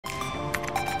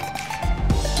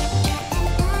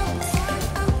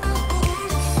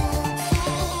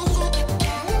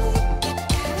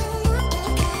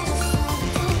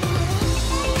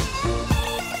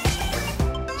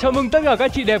Chào mừng tất cả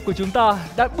các chị đẹp của chúng ta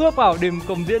đã bước vào đêm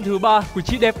công diễn thứ 3 của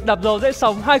Chị Đẹp Đạp Gió Dễ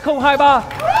Sóng 2023.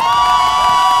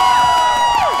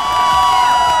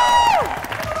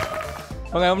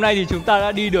 Và ngày hôm nay thì chúng ta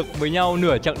đã đi được với nhau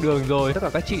nửa chặng đường rồi. Tất cả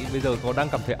các chị bây giờ có đang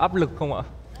cảm thấy áp lực không ạ?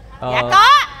 Dạ có.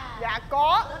 Dạ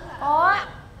có.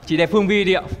 Chị đẹp Phương Vi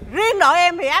đi ạ. Riêng đội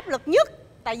em thì áp lực nhất,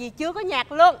 tại vì chưa có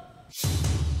nhạc luôn.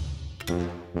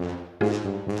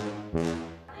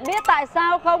 Biết tại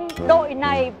sao không? Đội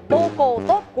này vocal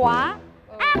tốt quá.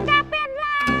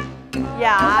 Acapella.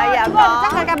 Dạ có.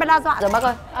 Chắc acapella dọa rồi bác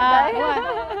ơi. Đấy. Đúng rồi.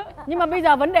 Nhưng mà bây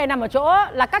giờ vấn đề nằm ở chỗ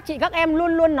là các chị các em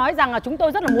luôn luôn nói rằng là chúng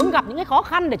tôi rất là muốn gặp những cái khó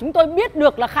khăn để chúng tôi biết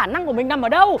được là khả năng của mình nằm ở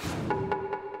đâu.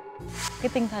 Cái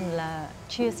tinh thần là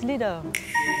cheerleader.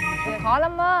 Khó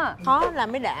lắm á. Khó là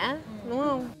mới đã, đúng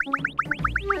không?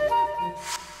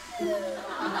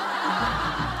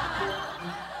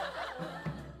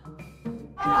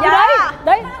 Dạ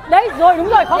đấy rồi, đúng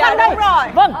rồi, khó khăn đây. Đúng rồi.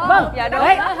 Vâng. Dạ đúng.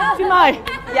 Đấy, xin mời.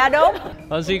 Dạ đúng.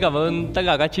 Xin cảm ơn tất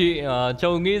cả các chị.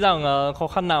 Châu nghĩ rằng khó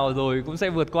khăn nào rồi cũng sẽ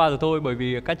vượt qua rồi thôi, bởi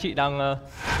vì các chị đang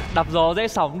đạp gió rẽ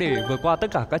sóng để vượt qua tất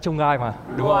cả các chông gai mà,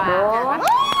 đúng không?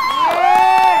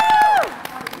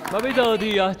 Và bây giờ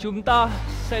thì chúng ta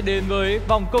sẽ đến với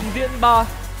vòng công diễn 3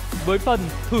 với phần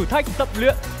thử thách tập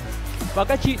luyện. Và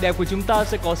các chị đẹp của chúng ta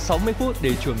sẽ có 60 phút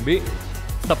để chuẩn bị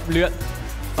tập luyện.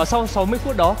 Và sau 60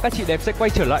 phút đó, các chị đẹp sẽ quay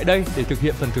trở lại đây để thực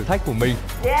hiện phần thử thách của mình.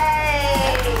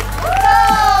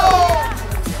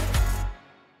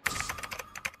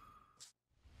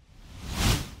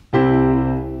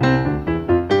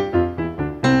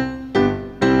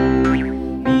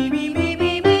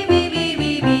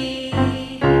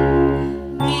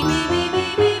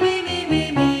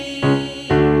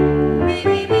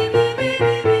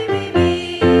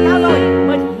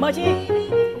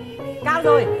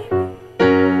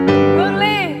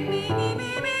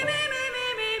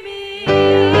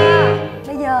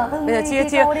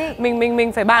 Chia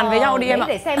mình phải bàn với nhau đi em ạ.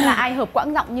 Để xem là ai hợp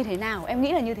quãng giọng như thế nào, em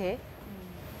nghĩ là như thế.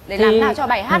 Để làm nào cho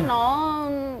bài hát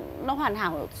nó hoàn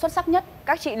hảo xuất sắc nhất.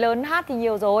 Các chị lớn hát thì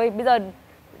nhiều rồi, bây giờ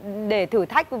để thử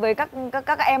thách với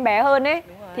các em bé hơn ấy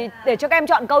thì để cho các em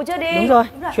chọn câu trước đi. Đúng rồi.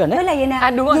 Chuyển đấy. Với là vậy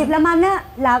nè, đúng rồi. Diệp Lâm Anh á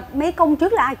là mấy công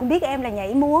trước là ai cũng biết em là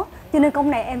nhảy múa, cho nên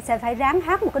công này em sẽ phải ráng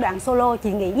hát một cái đoạn solo,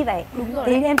 chị nghĩ như vậy. Đúng rồi.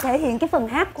 Thì em thể hiện cái phần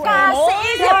hát của Ca em. sĩ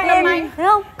Diệp Lâm Anh, thấy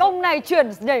không? Công này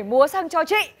chuyển nhảy múa sang cho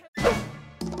chị.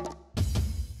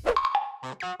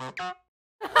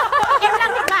 Em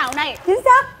đang định bảo này, Chính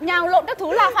xác. nhào lộn các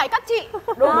thứ là phải các chị.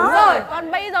 Đúng rồi.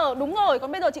 Còn bây giờ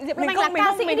còn bây giờ chị Diệp Lâm Anh là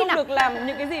ca sĩ mình đi không nào. được làm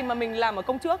những cái gì mà mình làm ở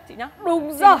công trước chị nhá.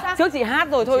 Đúng rồi. Trước chị hát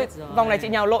rồi thôi, vòng này chị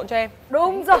nhào lộn cho em.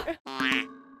 Đúng rồi.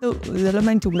 Tự Diệp Lâm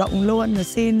Anh chủ động luôn và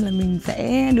xin là mình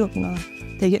sẽ được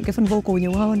thể hiện cái phần vocal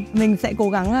nhiều hơn. Mình sẽ cố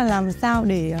gắng là làm sao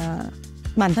để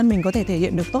bản thân mình có thể thể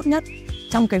hiện được tốt nhất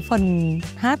trong cái phần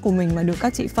hát của mình và được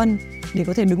các chị phân để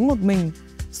có thể đứng một mình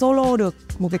solo được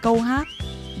một cái câu hát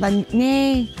và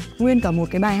nghe nguyên cả một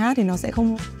cái bài hát thì nó sẽ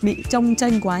không bị chông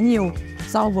chênh quá nhiều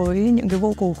so với những cái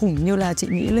vocal khủng như là chị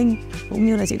Mỹ Linh cũng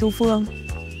như là chị Thu Phương.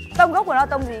 Tông gốc của nó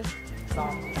tông gì?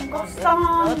 Son.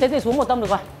 Thế thì xuống một tông được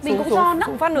rồi. Mình cũng son đó.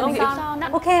 Xuống phát nữa chị.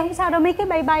 Ok, không sao đâu, mấy cái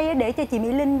bay bay để cho chị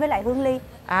Mỹ Linh với lại Hương Ly.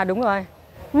 À đúng rồi.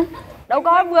 Đâu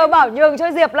có, vừa bảo nhường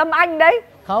cho Diệp Lâm Anh đấy.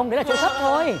 Không, đấy là chỗ thấp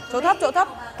thôi. Chỗ thấp.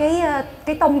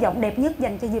 Cái tông giọng đẹp nhất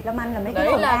dành cho Diệp Lâm Anh là mấy cái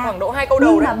Đấy phần là A. khoảng độ 2 câu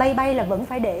đầu nhưng đấy. mà bay bay là vẫn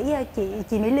phải để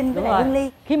chị Mỹ Linh với Đúng lại rồi. Hương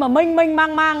Ly. Khi mà mênh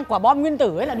mang quả bom nguyên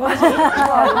tử ấy là đưa chị.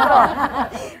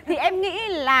 Thì em nghĩ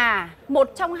là một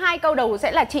trong hai câu đầu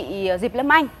sẽ là chị Diệp Lâm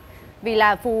Anh, vì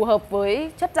là phù hợp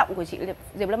với chất giọng của chị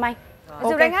Diệp Lâm Anh.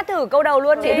 Diệp Anh hát thử câu đầu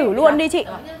luôn Chị đi. thử luôn đi chị.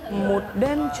 Một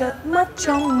đêm chợt mắt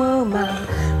trong mơ màng,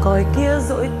 còi kia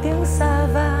dội tiếng xa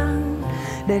vang,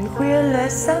 đèn khuya lóe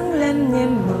sáng lên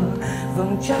nhìn mờ,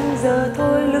 vầng trăng giờ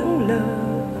thôi lững lờ.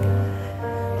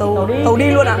 Tàu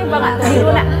đi luôn à? Vâng ạ, đi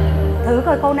luôn ạ. Thử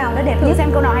coi câu nào nó đẹp Thử nhất. xem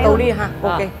câu nào hay Tàu hơn. đi hả?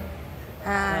 Ok.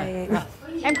 2.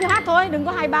 Em cứ hát thôi, đừng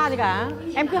có 23 gì cả.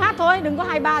 Em cứ hát thôi, đừng có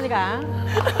 23 gì cả.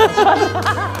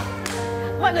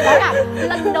 Mọi người nói là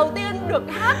lần đầu tiên được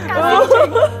hát ca sĩ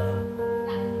chính.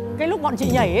 Cái lúc bọn chị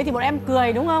nhảy ấy thì bọn em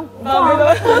cười đúng không?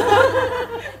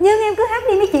 Nhưng em cứ hát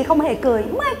đi, mấy chị không hề cười,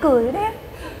 không ai cười đấy.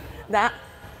 Dạ.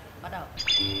 Bắt đầu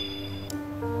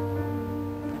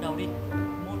đi.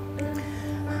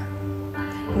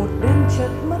 Một đêm chợt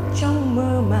mất trong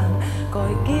mơ màng, còi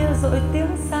kia dội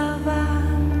tiếng xa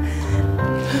vang.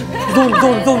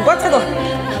 Run quá chết rồi.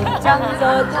 Trăng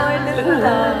giờ thôi lững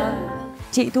lờ.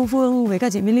 Chị Thu Phương với cả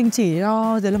chị Mỹ Linh chỉ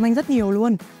cho Diệp Lâm Anh rất nhiều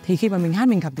luôn. Thì khi mà mình hát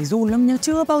mình cảm thấy run lắm nhá.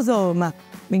 Chưa bao giờ mà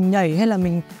mình nhảy hay là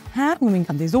mình hát mà mình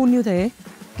cảm thấy run như thế.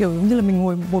 Kiểu giống như là mình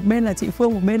ngồi một bên là chị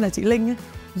Phương, một bên là chị Linh ấy.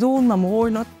 Run mà mồ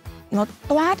hôi nó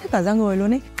toát hết cả ra người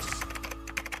luôn ấy.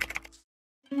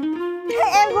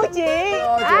 chị.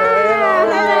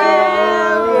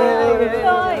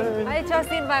 Hãy cho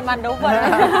xin vài màn đấu vật.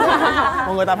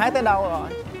 Mọi người tập hát tới đâu rồi?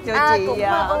 Cho chị.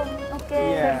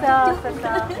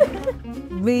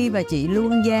 Vi và chị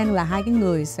Luân Giang là hai cái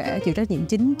người sẽ chịu trách nhiệm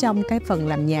chính trong cái phần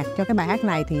làm nhạc cho cái bài hát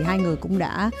này, thì hai người cũng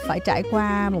đã phải trải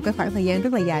qua một cái khoảng thời gian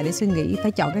rất là dài để suy nghĩ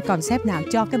phải chọn cái concept nào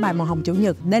cho cái bài Màu Hồng Chủ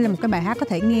Nhật. Đây là một cái bài hát có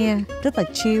thể nghe rất là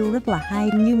chill, rất là hay,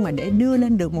 nhưng mà để đưa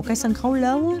lên được một cái sân khấu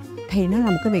lớn thì nó là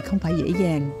một cái việc không phải dễ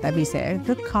dàng, tại vì sẽ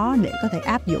rất khó để có thể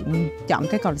áp dụng chọn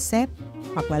cái concept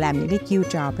hoặc là làm những cái chiêu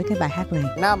trò với cái bài hát này.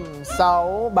 5,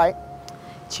 6, 7.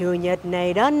 Chủ nhật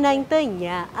này đón anh tới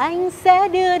nhà, anh sẽ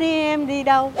đưa đi em đi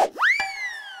đâu?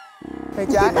 Tay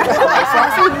trái.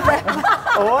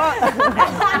 Ủa?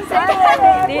 Anh sẽ đưa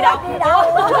em đi đâu?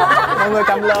 Mọi người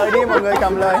cầm lời đi, mọi người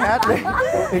cầm lời hát đi.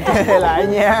 Thì kê lại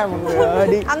nha, mọi người ơi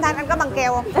đi. Âm thanh anh có băng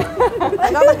keo không?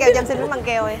 Anh có băng keo cho em xin miếng băng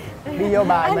keo đi. Đi vô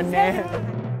bài mình nè.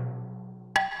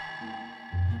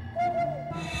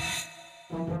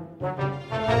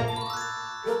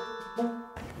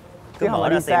 Chứ họ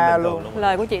đi xa luôn.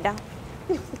 Lời của chị đâu?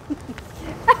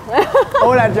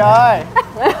 Ôi là trời.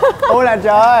 Ôi là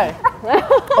trời.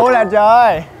 Ôi là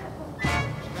trời.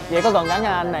 Vậy có cần gắn cho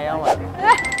anh này không ạ?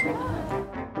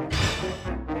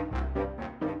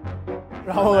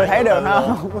 Rồi mọi người thấy được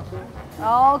không?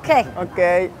 Ok. Ok.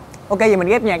 Ok vậy mình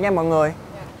ghép nhạc nha mọi người.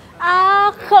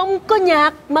 À không có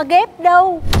nhạc mà ghép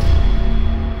đâu.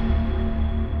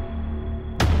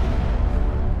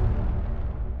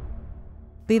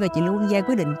 Vi và chị Luân Giang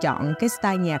quyết định chọn cái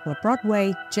style nhạc là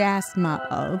Broadway Jazz, mà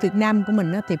ở Việt Nam của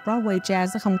mình thì Broadway Jazz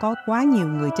nó không có quá nhiều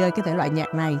người chơi cái thể loại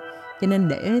nhạc này, cho nên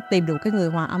để tìm được cái người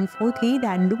hòa âm phối khí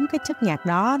ra đúng cái chất nhạc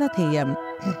đó thì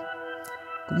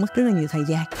cũng mất rất là nhiều thời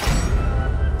gian.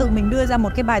 Tự mình đưa ra một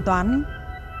cái bài toán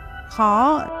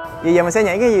khó. Vậy giờ mình sẽ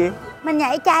nhảy cái gì? Mình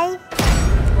nhảy chay.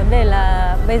 Vấn đề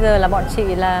là bây giờ là bọn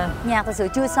chị là Nhạc thật sự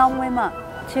chưa xong em ạ.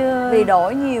 chưa, Vì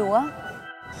đổi nhiều quá.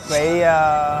 Vậy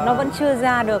nó vẫn chưa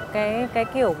ra được cái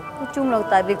kiểu. Nói chung là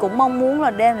tại vì cũng mong muốn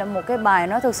là đem lại một cái bài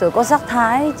nó thực sự có sắc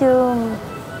thái chứ.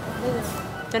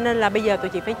 Cho nên là bây giờ tụi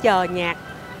chị phải chờ nhạc.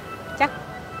 Chắc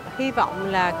hy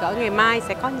vọng là cỡ ngày mai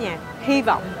sẽ có nhạc. Hy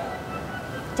vọng.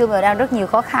 Chung là đang rất nhiều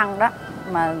khó khăn đó.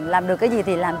 Mà làm được cái gì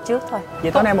thì làm trước thôi.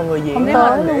 vậy tối nay mọi người diễn Không để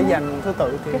tới dành thứ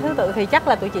tự thì Cái thứ tự thì chắc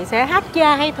là tụi chị sẽ hát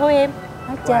cha hay thôi em.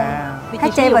 Hát chay. wow. Hát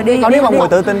chay và đi. Còn nếu mọi người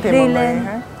tự tin thì đi mọi người lên.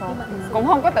 hát. Cũng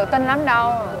không có tự tin lắm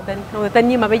đâu. Tự tin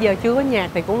nhưng mà bây giờ chưa có nhạc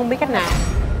thì cũng không biết cách nào.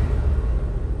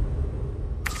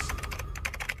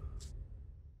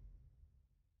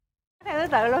 Theo thứ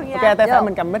tự luôn nha. Ok tay phải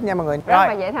mình cầm mic nha mọi người. Rất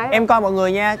là dễ thấy. Em coi mọi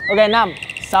người nha. Ok 5,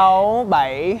 6,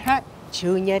 7 hát. Chủ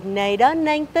nhật này đón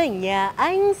anh tới nhà,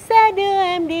 anh sẽ đưa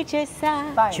em đi chơi xa.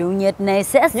 Chủ nhật này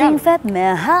sẽ xin phép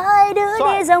mẹ hai đứa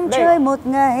đi rong chơi một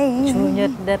ngày. Chủ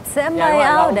nhật đẹp sẽ Dạ, may đúng rồi,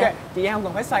 áo ok. đẹp. Chị Giang không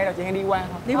cần phải xoay đâu, chị Giang đi qua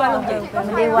thôi. Đi qua luôn chị.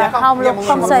 Mình đi qua không Dạ, luôn,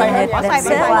 không xoay hết. Bỏ xoay,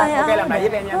 Sẽ bỏ may xoay. áo Ok làm lại đẹp.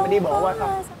 giúp em nha, mình đi bộ qua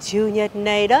không. Chủ nhật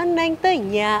này đón anh tới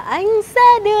nhà, anh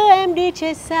sẽ đưa em đi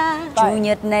chơi xa. Chủ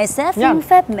nhật này sẽ xin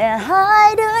phép mẹ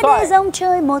hai đứa đi rong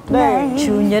chơi một ngày.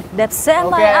 Chủ nhật đẹp sẽ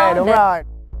may áo Ok đúng đẹp. rồi.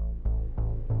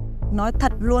 Nói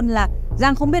thật luôn là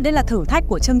Giang không biết đấy là thử thách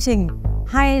của chương trình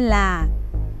hay là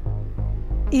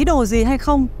ý đồ gì hay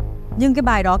không, nhưng cái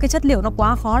bài đó cái chất liệu nó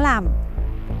quá khó làm.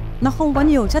 Nó không có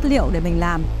nhiều chất liệu để mình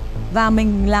làm, và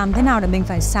mình làm thế nào để mình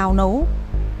phải xào nấu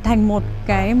thành một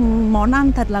cái món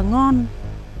ăn thật là ngon,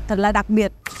 thật là đặc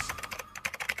biệt.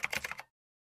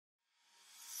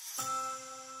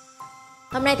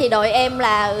 Hôm nay thì đội em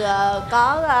là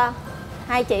có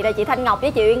hai chị là chị Thanh Ngọc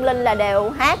với chị Uyên Linh là đều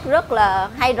hát rất là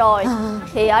hay rồi.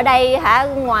 Thì ở đây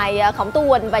ngoài Khổng Tú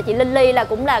Quỳnh và chị Linh Ly là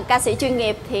cũng là ca sĩ chuyên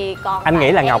nghiệp, thì còn anh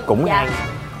nghĩ là Ngọc cũng dạ. hay.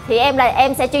 Thì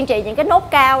em sẽ chuyên trị những cái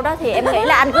nốt cao đó, thì em nghĩ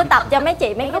là anh cứ tập cho mấy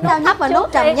chị mấy cái nốt thấp và trước nốt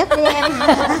trầm đi. nhất đi em.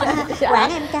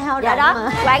 Quảng em cao Dạ rộng đó,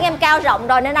 mà. quảng em cao rộng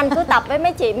rồi nên anh cứ tập với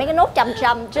mấy chị mấy cái nốt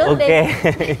trầm trước đi.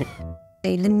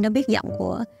 Thì Linh đã biết giọng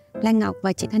của Lan Ngọc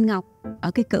và chị Thanh Ngọc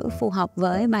ở cái cử phù hợp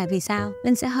với bài Vì Sao.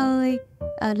 Linh sẽ hơi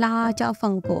lo cho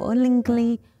phần của Linh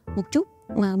Ly một chút,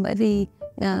 bởi vì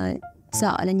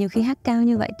sợ là nhiều khi hát cao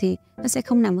như vậy thì nó sẽ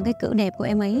không nằm ở cái cử đẹp của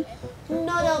em ấy.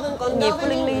 Nhịp của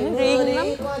Linh Ly nó riêng lắm.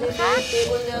 Hát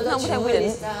không theo quy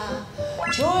định.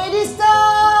 Trôi đi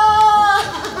xa.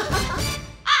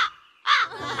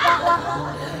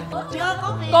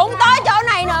 Cũng tới chỗ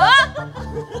này nữa.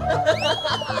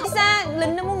 Xa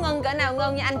Linh nó muốn ngân cỡ nào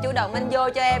ngân nha, anh chủ động anh vô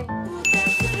cho em.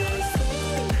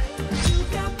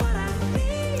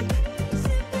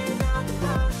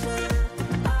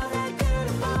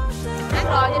 Hát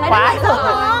rồi cho Phải đứng lên sớm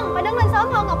hơn, phải đứng lên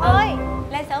sớm hơn Ngọc ơi.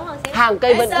 Lên sớm hơn xíu. Hàng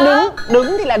cây vẫn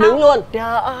đứng thì là đứng luôn.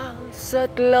 Đã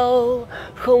rất lâu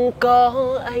không có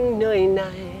anh nơi này,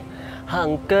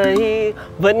 hàng cây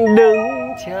vẫn đứng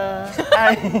chờ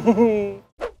anh.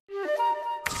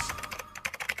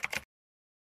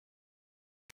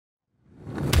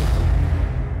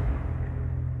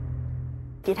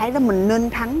 Chị thấy là mình nên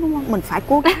thắng đúng không? Mình phải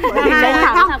cố gắng.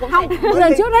 Không,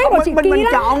 lần trước đấy của chị kỹ mình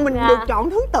lắm. chọn, mình được chọn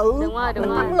thứ tự. Đúng rồi, đúng mình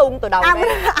rồi. thắng luôn từ đầu.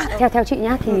 Theo chị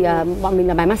nhá thì bọn mình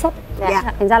là bài mashup. Dạ.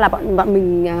 Thành ra là bọn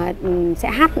mình sẽ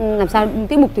hát làm sao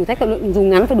tiết mục thử thách tập luyện dù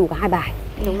ngắn phải đủ cả 2 bài.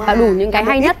 Và đủ những cái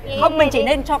hay nhất. Không, mình chỉ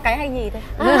nên cho cái hay nhì thôi.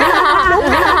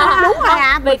 Đúng rồi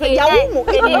ạ. Vậy thì giấu một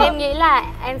cái thì em nghĩ là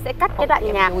em sẽ cắt cái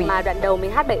đoạn nhạc mà đoạn đầu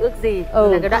mình hát bài ước gì,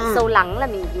 là cái đoạn sâu lắng là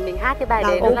mình hát cái bài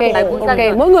đấy, nó là bài quốc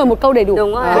dân. Mỗi người một câu đầy đủ.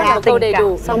 Đúng rồi, một câu đầy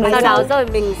đủ. Sau đó rồi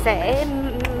mình sẽ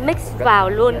mix vào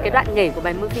luôn cái đoạn nhảy của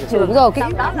bài Mưa Thị Trường. Đúng rồi,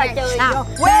 sau đó là chơi. Nào,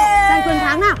 giành quyền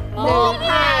thắng nào. 1,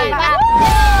 2, 3.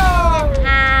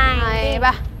 2,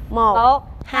 3. 1,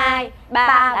 2,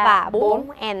 3 và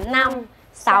 4 and 5,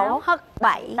 6,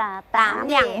 7, 8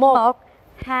 dặn 1,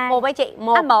 2. 1 với chị.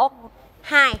 1,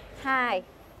 2,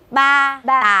 3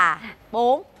 tà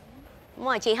 4. Đúng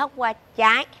rồi, chị hất qua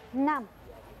trái 5.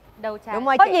 Đầu trái. Đúng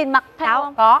rồi, có chị. nhìn mặt theo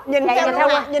không? Có. Nhìn theo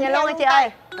luôn, nhìn luôn chị ơi.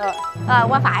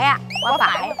 Qua phải ạ. Qua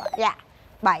phải. Dạ.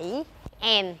 7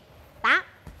 and 8.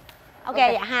 Ok,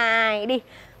 dạ 2 đi.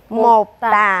 1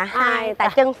 tà, 2 tà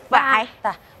chân phải,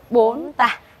 4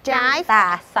 tà trái,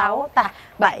 tà 6 tà,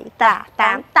 7 tà,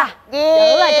 8 tà. Dữ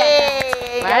rồi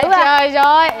chị. Đấy, trời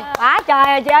rồi. Quá trời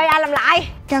rồi chị ơi, ai làm lại?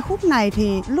 Ca khúc này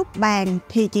thì lúc bàn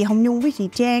thì chị Hồng Nhung với chị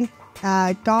Trang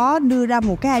có đưa ra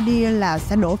một cái idea là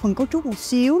sẽ đổi phần cấu trúc một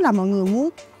xíu, là mọi người muốn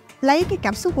lấy cái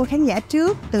cảm xúc của khán giả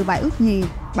trước từ bài ước gì.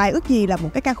 Bài ước gì là một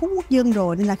cái ca khúc quốc dân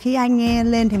rồi, nên là khi ai nghe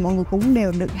lên thì mọi người cũng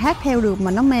đều được hát theo được,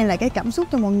 mà nó mang lại cái cảm xúc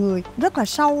cho mọi người rất là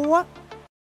sâu á.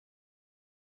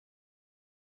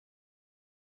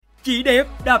 Chị Đẹp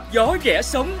Đạp Gió rẽ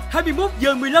Sóng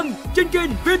 21h15 trên kênh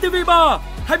VTV3,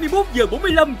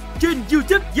 21h45 trên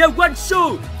YouTube Gio Re So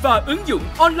và ứng dụng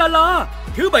online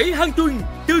thứ 7 hàng tuần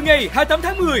từ ngày 28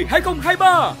 tháng 10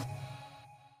 2023.